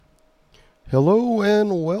Hello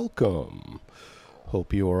and welcome.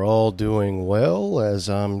 Hope you are all doing well as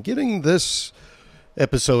I'm getting this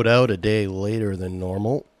episode out a day later than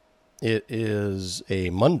normal. It is a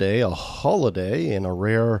Monday, a holiday, and a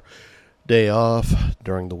rare day off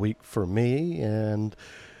during the week for me. And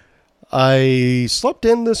I slept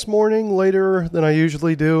in this morning later than I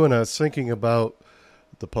usually do, and I was thinking about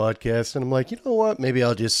the podcast, and I'm like, you know what? Maybe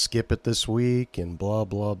I'll just skip it this week and blah,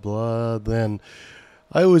 blah, blah. Then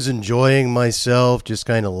I was enjoying myself, just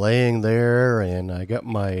kind of laying there, and I got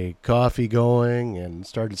my coffee going and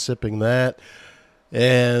started sipping that.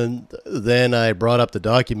 And then I brought up the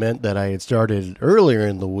document that I had started earlier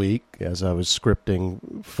in the week as I was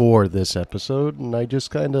scripting for this episode, and I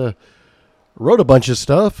just kind of wrote a bunch of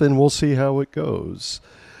stuff, and we'll see how it goes.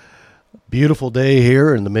 Beautiful day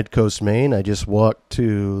here in the Mid-Coast, Maine. I just walked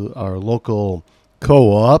to our local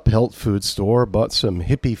co-op health food store, bought some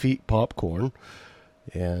Hippie Feet popcorn.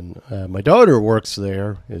 And my daughter works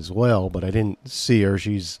there as well, but I didn't see her.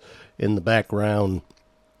 She's in the background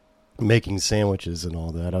making sandwiches and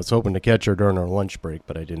all that. I was hoping to catch her during our lunch break,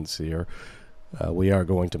 but I didn't see her. We are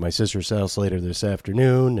going to my sister's house later this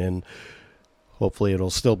afternoon, and hopefully it'll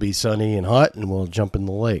still be sunny and hot, and we'll jump in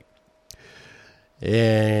the lake.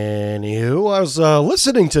 Anywho, I was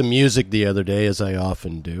listening to music the other day, as I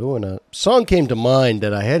often do, and a song came to mind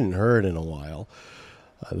that I hadn't heard in a while.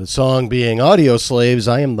 The song being Audioslave's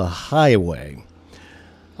I Am the Highway.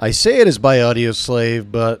 I say it is by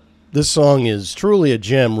Audioslave, but this song is truly a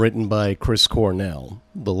gem written by Chris Cornell,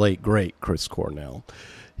 the late, great Chris Cornell.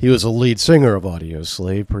 He was a lead singer of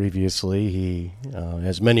Audioslave previously. He,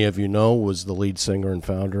 as many of you know, was the lead singer and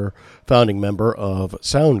founding member of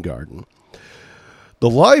Soundgarden.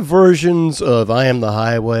 The live versions of I Am the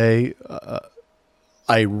Highway,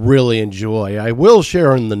 I really enjoy. I will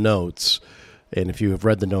share in the notes. And if you have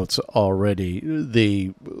read the notes already,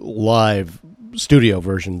 the live studio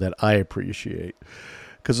version that I appreciate.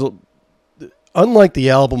 Because unlike the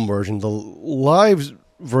album version, the live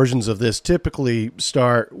versions of this typically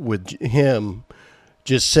start with him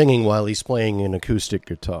just singing while he's playing an acoustic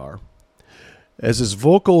guitar. As his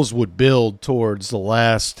vocals would build towards the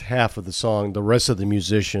last half of the song, the rest of the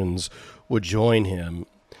musicians would join him.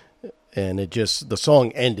 And the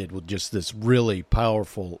song ended with just this really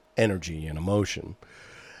powerful energy and emotion.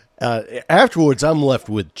 Afterwards, I'm left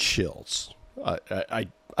with chills.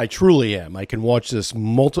 I truly am. I can watch this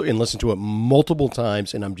and listen to it multiple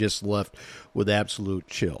times, and I'm just left with absolute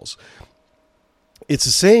chills. It's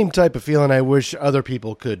the same type of feeling I wish other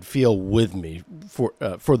people could feel with me for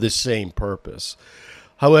this same purpose.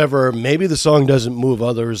 However, maybe the song doesn't move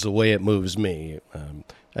others the way it moves me.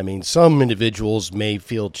 Some individuals may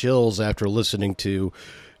feel chills after listening to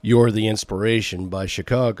You're the Inspiration by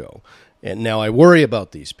Chicago. And now I worry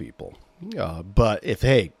about these people. But if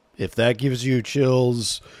that gives you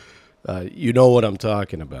chills, you know what I'm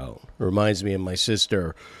talking about. It reminds me of my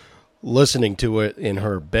sister listening to it in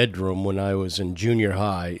her bedroom when I was in junior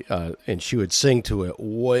high, and she would sing to it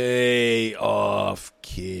way off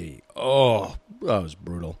key. Oh, that was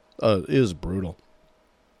brutal. It was brutal.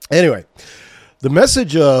 Anyway, the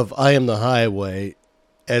message of I Am the Highway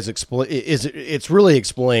it's really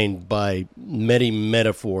explained by many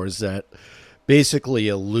metaphors that basically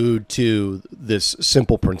allude to this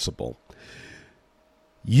simple principle.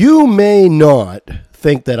 You may not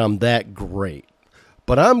think that I'm that great,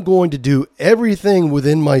 but I'm going to do everything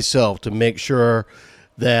within myself to make sure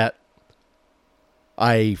that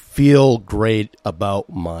I feel great about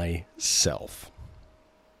myself.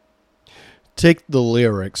 Take the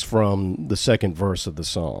lyrics from the second verse of the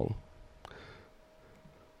song.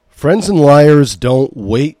 Friends and liars don't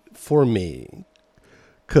wait for me,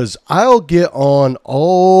 'cause I'll get on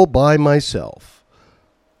all by myself.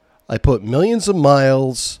 I put millions of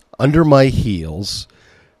miles under my heels,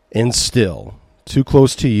 and still, too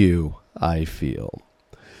close to you, I feel.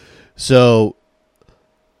 So,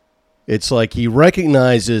 it's like he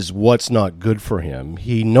recognizes what's not good for him.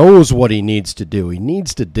 He knows what he needs to do. He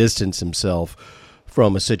needs to distance himself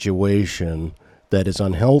from a situation that is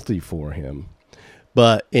unhealthy for him.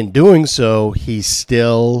 But in doing so, he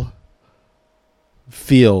still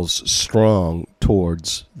feels strong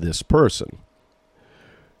towards this person.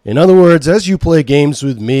 In other words, as you play games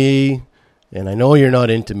with me, and I know you're not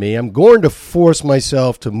into me, I'm going to force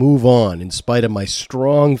myself to move on in spite of my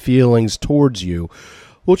strong feelings towards you,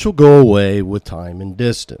 which will go away with time and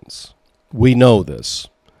distance. We know this.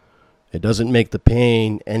 It doesn't make the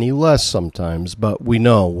pain any less sometimes, but we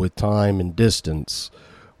know with time and distance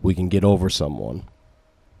we can get over someone.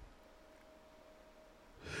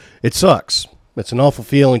 It sucks. It's an awful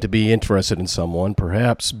feeling to be interested in someone,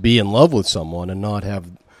 perhaps be in love with someone, and not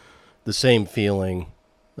have the same feeling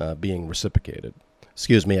being reciprocated.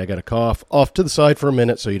 Excuse me, I got a cough. Off to the side for a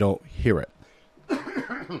minute so you don't hear it.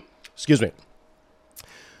 Excuse me.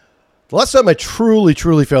 The last time I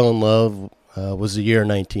truly fell in love was the year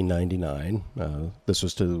 1999. This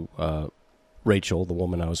was to Rachel, the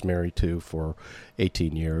woman I was married to for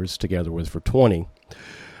 18 years, together with for 20.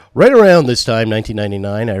 Right around this time,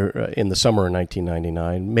 1999, in the summer of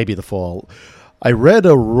 1999, maybe the fall, I read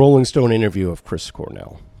a Rolling Stone interview of Chris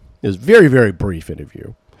Cornell. It was a very, very brief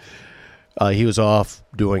interview. He was off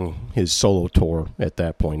doing his solo tour at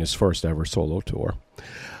that point, his first ever solo tour.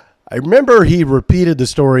 I remember he repeated the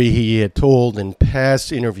story he had told in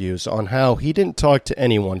past interviews on how he didn't talk to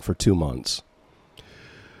anyone for 2 months.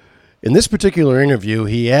 In this particular interview,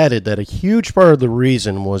 he added that a huge part of the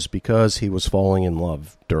reason was because he was falling in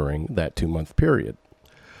love during that 2-month period.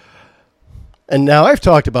 And now I've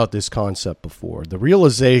talked about this concept before. The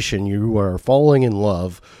realization you are falling in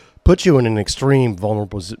love puts you in an extreme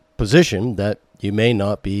vulnerable position that you may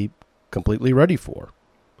not be completely ready for,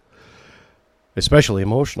 especially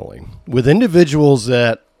emotionally. With individuals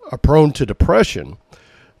that are prone to depression,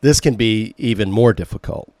 this can be even more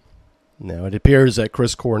difficult. Now, it appears that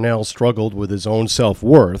Chris Cornell struggled with his own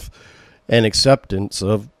self-worth and acceptance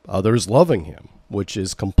of others loving him, which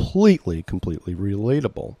is completely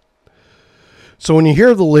relatable. So when you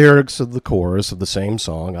hear the lyrics of the chorus of the same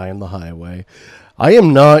song, I Am the Highway, I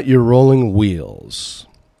am not your rolling wheels,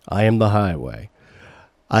 I am the highway.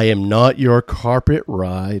 I am not your carpet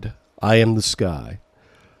ride, I am the sky.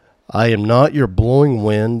 I am not your blowing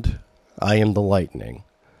wind, I am the lightning.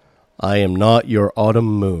 I am not your autumn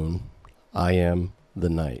moon, I am the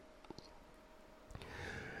night.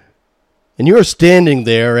 And you are standing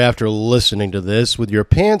there after listening to this with your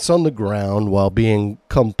pants on the ground while being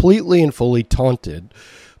completely and fully taunted.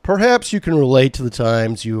 Perhaps you can relate to the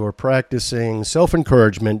times you are practicing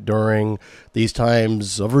self-encouragement during these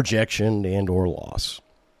times of rejection and or loss.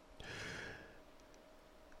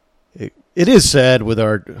 It is said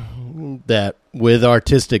that with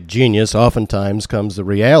artistic genius oftentimes comes the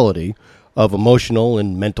reality of emotional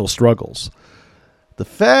and mental struggles. The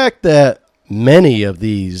fact that many of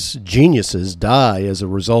these geniuses die as a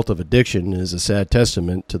result of addiction is a sad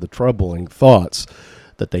testament to the troubling thoughts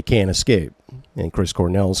that they can't escape. In Chris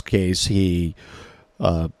Cornell's case, he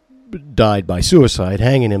died by suicide,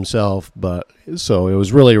 hanging himself, so it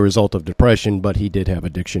was really a result of depression, but he did have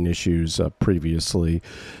addiction issues previously.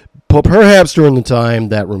 But perhaps during the time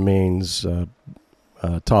that remains a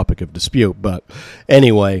topic of dispute. But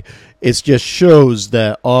anyway, it just shows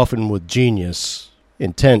that often with genius,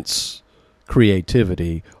 intense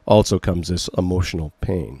creativity, also comes this emotional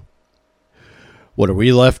pain. What are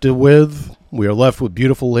we left with? We are left with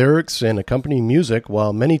beautiful lyrics and accompanying music,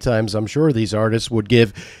 while many times I'm sure these artists would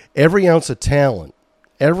give every ounce of talent,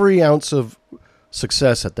 every ounce of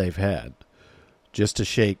success that they've had, just to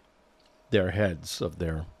shake their heads of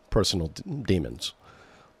their personal demons.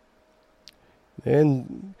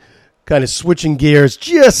 And kind of switching gears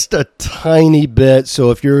just a tiny bit.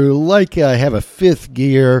 So if you're like I have a fifth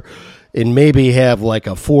gear and maybe have like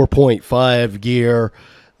a 4.5 gear,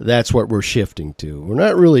 that's what we're shifting to. We're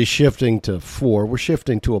not really shifting to 4. We're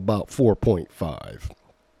shifting to about 4.5.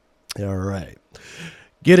 All right.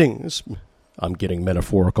 I'm getting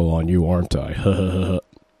metaphorical on you, aren't I?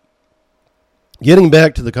 Getting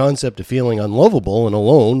back to the concept of feeling unlovable and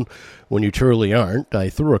alone when you truly aren't, I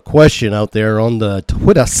threw a question out there on the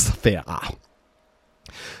Twitter sphere.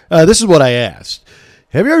 This is what I asked.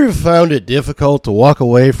 Have you ever found it difficult to walk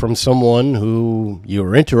away from someone who you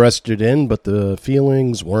were interested in, but the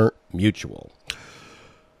feelings weren't mutual?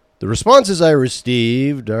 The responses I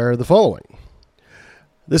received are the following.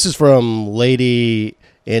 This is from Lady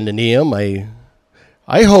Andanium.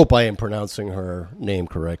 I hope I am pronouncing her name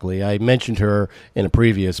correctly. I mentioned her in a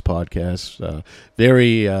previous podcast.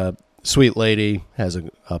 Very sweet lady, has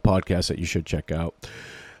a podcast that you should check out.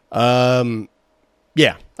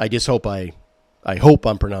 Yeah, I just hope I hope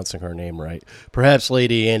I'm pronouncing her name right. Perhaps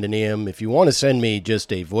Lady Andanium, if you want to send me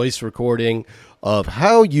just a voice recording of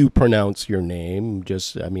how you pronounce your name,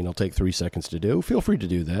 I'll take 3 seconds to do. Feel free to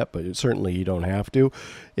do that, but certainly you don't have to.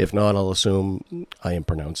 If not, I'll assume I am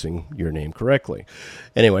pronouncing your name correctly.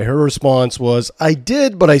 Anyway, her response was, I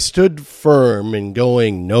did, but I stood firm in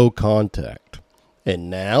going no contact. And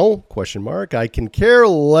now, ? I can care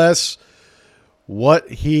less what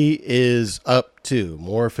he is up to.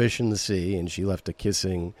 More fish in the sea, and she left a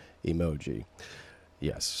kissing emoji.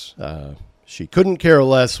 Yes, she couldn't care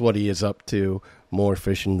less what he is up to. More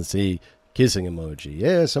fish in the sea, kissing emoji.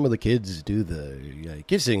 Yeah, some of the kids do the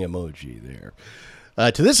kissing emoji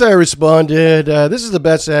there. To this I responded, this is the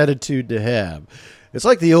best attitude to have. It's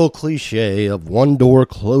like the old cliche of one door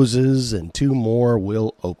closes and two more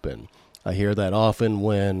will open. I hear that often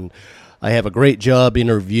when I have a great job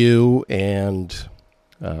interview and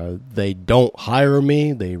they don't hire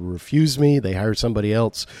me, they refuse me, they hire somebody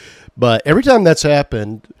else. But every time that's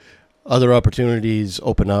happened, other opportunities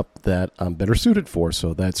open up that I'm better suited for,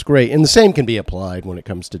 so that's great. And the same can be applied when it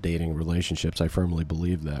comes to dating relationships. I firmly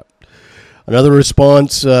believe that. Another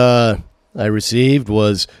response I received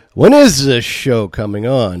was, when is this show coming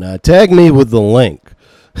on? Tag me with the link.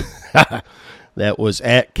 That was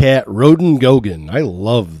at Cat Roden Gogan. I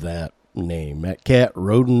love that name, at Cat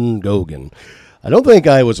Roden Gogan. I don't think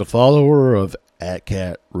I was a follower of at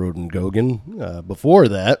Cat Roden Gogan before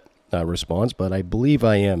that response, but I believe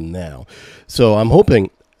I am now. So I'm hoping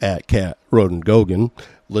at Cat Roden Gogan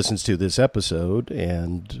listens to this episode,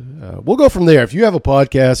 and we'll go from there. If you have a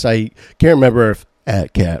podcast, I can't remember if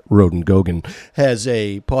at Cat Roden Gogan has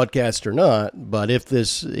a podcast or not, but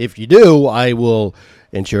if you do, I will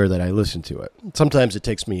ensure that I listen to it. Sometimes it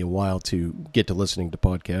takes me a while to get to listening to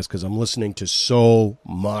podcasts because I'm listening to so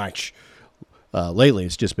much. Lately,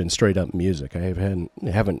 it's just been straight up music. I haven't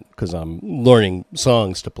because I'm learning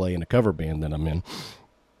songs to play in a cover band that I'm in.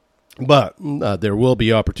 But there will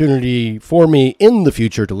be opportunity for me in the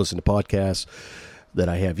future to listen to podcasts that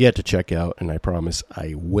I have yet to check out, and I promise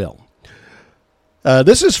I will.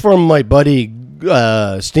 This is from my buddy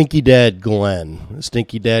Stinky Dad Glenn.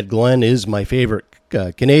 Stinky Dad Glenn is my favorite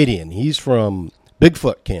Canadian. He's from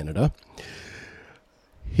Bigfoot, Canada.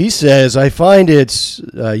 He says, I find it's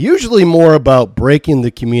usually more about breaking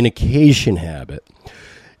the communication habit.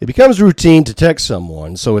 It becomes routine to text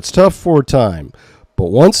someone, so it's tough for a time.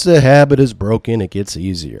 But once the habit is broken, it gets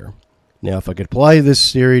easier. Now, if I could apply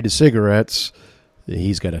this theory to cigarettes,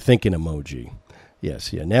 he's got a thinking emoji.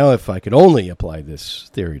 Yes, yeah. Now, if I could only apply this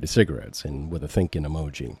theory to cigarettes and with a thinking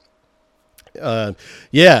emoji. And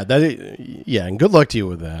good luck to you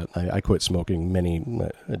with that. I quit smoking many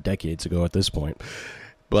decades ago at this point.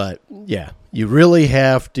 But, yeah, you really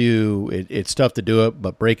have to, it's tough to do it,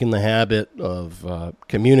 but breaking the habit of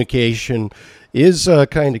communication is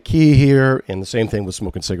kind of key here. And the same thing with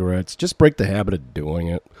smoking cigarettes. Just break the habit of doing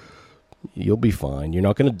it. You'll be fine. You're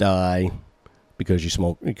not going to die because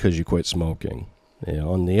you quit smoking.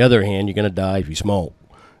 On the other hand, you're going to die if you smoke.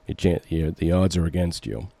 The odds are against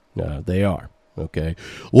you. They are. Okay.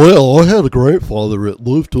 Well, I had a grandfather that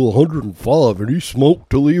lived to 105, and he smoked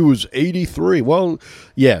till he was 83. Well,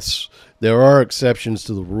 yes, there are exceptions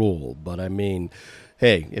to the rule, but I mean,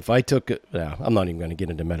 hey, if I took it, I'm not even going to get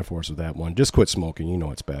into metaphors with that one. Just quit smoking. You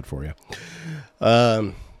know it's bad for you.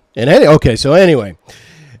 Anyway,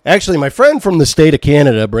 actually, my friend from the state of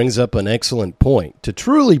Canada brings up an excellent point. To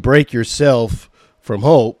truly break yourself from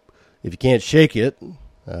hope, if you can't shake it,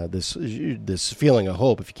 this feeling of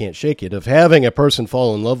hope, if you can't shake it, of having a person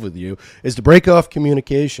fall in love with you, is to break off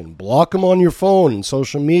communication. Block them on your phone and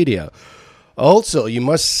social media. Also, you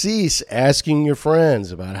must cease asking your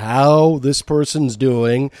friends about how this person's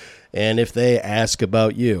doing and if they ask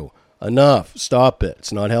about you. Enough. Stop it.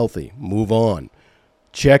 It's not healthy. Move on.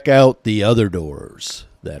 Check out the other doors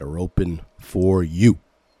that are open for you.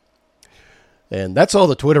 And that's all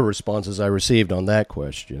the Twitter responses I received on that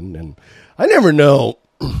question. And I never know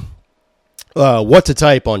what to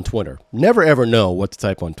type on Twitter. Never, ever know what to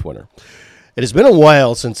type on Twitter. It has been a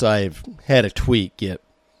while since I've had a tweet get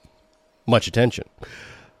much attention.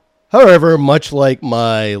 However, much like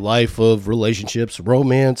my life of relationships,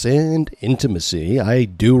 romance, and intimacy, I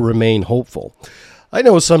do remain hopeful. I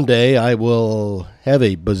know someday I will have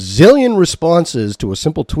a bazillion responses to a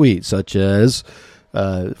simple tweet, such as,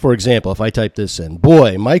 for example, if I type this in,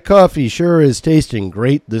 boy, my coffee sure is tasting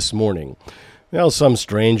great this morning. Well, some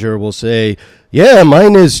stranger will say, yeah,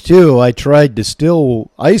 mine is too. I tried distilled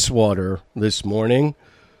ice water this morning,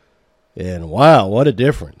 and wow, what a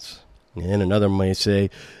difference. And another may say,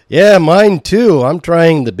 yeah, mine too. I'm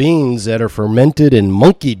trying the beans that are fermented in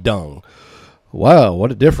monkey dung. Wow,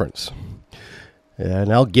 what a difference.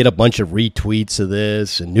 And I'll get a bunch of retweets of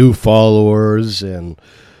this and new followers, and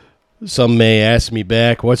some may ask me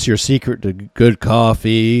back, what's your secret to good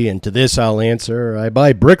coffee? And to this I'll answer, I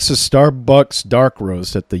buy bricks of Starbucks dark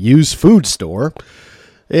roast at the used food store.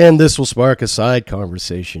 And this will spark a side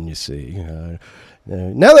conversation, you see.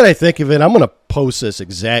 Now that I think of it, I'm going to post this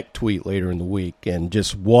exact tweet later in the week and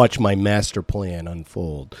just watch my master plan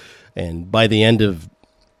unfold. And by the end of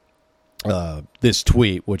this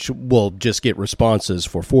tweet, which will just get responses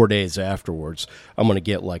for 4 days afterwards, I'm going to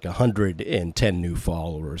get like 110 new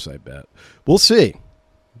followers, I bet. We'll see.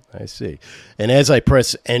 I see. And as I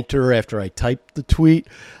press enter after I type the tweet,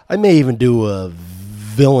 I may even do a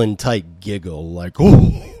villain-type giggle like,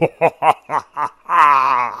 oh,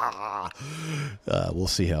 We'll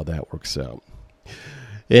see how that works out.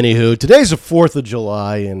 Anywho, today's the 4th of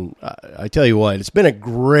July, and I tell you what, it's been a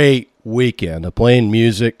great weekend of playing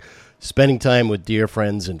music, spending time with dear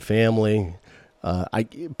friends and family.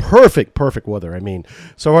 Perfect weather. I mean,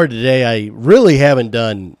 so hard today, I really haven't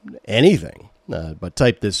done anything but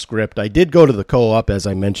type this script. I did go to the co-op, as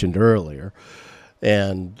I mentioned earlier,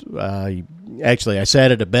 and I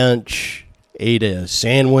sat at a bench, ate a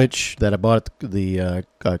sandwich that I bought at the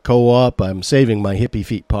co-op. I'm saving my Hippie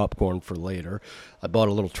Feet popcorn for later. I bought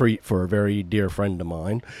a little treat for a very dear friend of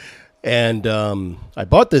mine. And I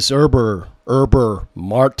bought this Herber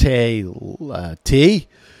Mate tea.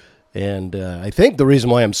 And I think the reason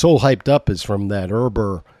why I'm so hyped up is from that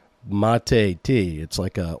Herber Mate tea. It's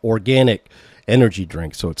like a organic energy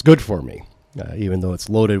drink, so it's good for me, even though it's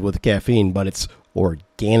loaded with caffeine, but it's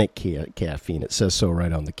organic caffeine. It says so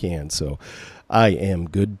right on the can, so I am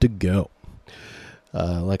good to go.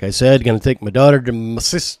 Like I said, going to take my daughter to my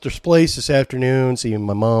sister's place this afternoon, see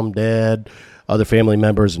my mom, dad, other family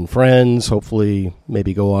members and friends, hopefully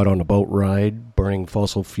maybe go out on a boat ride, burning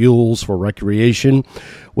fossil fuels for recreation,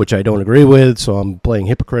 which I don't agree with, so I'm playing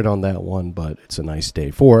hypocrite on that one, but it's a nice day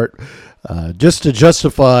for it. Just to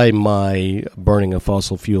justify my burning of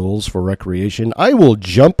fossil fuels for recreation, I will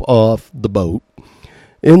jump off the boat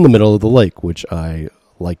in the middle of the lake, which I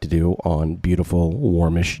like to do on beautiful,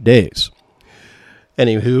 warmish days.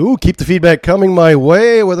 Anywho, keep the feedback coming my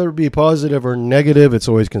way, whether it be positive or negative. It's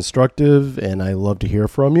always constructive, and I love to hear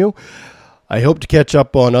from you. I hope to catch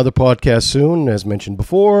up on other podcasts soon, as mentioned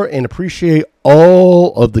before, and appreciate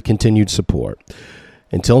all of the continued support.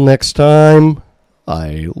 Until next time,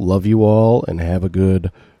 I love you all, and have a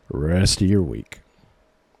good rest of your week.